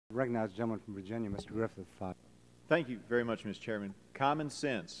Recognize the gentleman from Virginia, Mr. Griffith. Thank you very much, Mr. Chairman. Common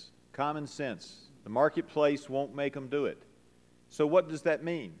sense. Common sense. The marketplace won't make them do it. So what does that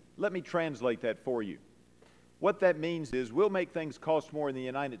mean? Let me translate that for you. What that means is we'll make things cost more in the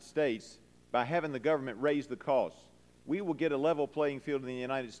United States by having the government raise the costs. We will get a level playing field in the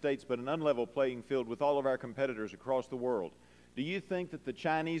United States, but an unlevel playing field with all of our competitors across the world. Do you think that the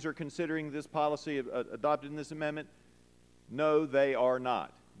Chinese are considering this policy adopted in this amendment? No, they are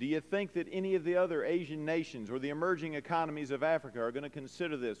not. Do you think that any of the other Asian nations or the emerging economies of Africa are going to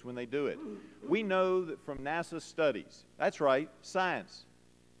consider this when they do it? We know that from NASA studies, that's right, science,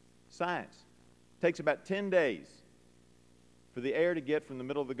 takes about 10 days for the air to get from the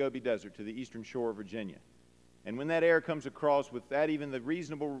middle of the Gobi Desert to the eastern shore of Virginia. And when that air comes across without even the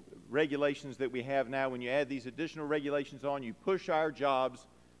reasonable regulations that we have now, when you add these additional regulations on, you push our jobs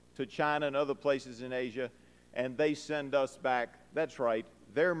to China and other places in Asia, and they send us back, that's right,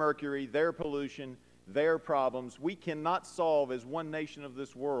 their mercury, their pollution, their problems. We cannot solve as one nation of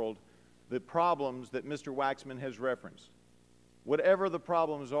this world the problems that Mr. Waxman has referenced. Whatever the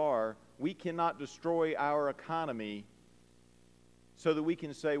problems are, we cannot destroy our economy so that we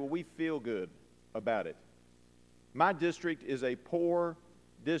can say, well, we feel good about it. My district is a poor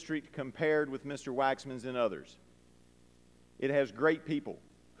district compared with Mr. Waxman's and others. It has great people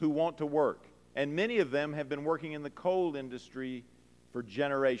who want to work, and many of them have been working in the coal industry for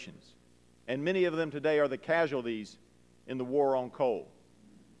generations. And many of them today are the casualties in the war on coal.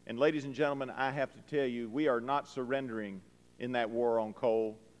 And ladies and gentlemen, I have to tell you, we are not surrendering in that war on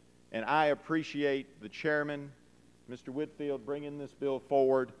coal. And I appreciate the chairman, Mr. Whitfield, bringing this bill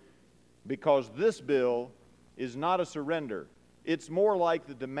forward, because this bill is not a surrender. It's more like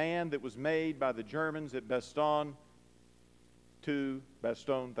the demand that was made by the Germans at Bastogne to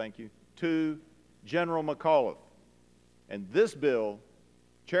General McAuliffe. And this bill,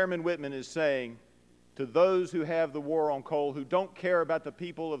 Chairman Whitman is saying to those who have the war on coal, who don't care about the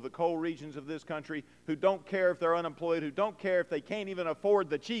people of the coal regions of this country, who don't care if they're unemployed, who don't care if they can't even afford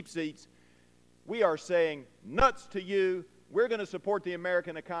the cheap seats, we are saying nuts to you. We're going to support the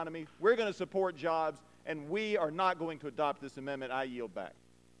American economy. We're going to support jobs, and we are not going to adopt this amendment. I yield back.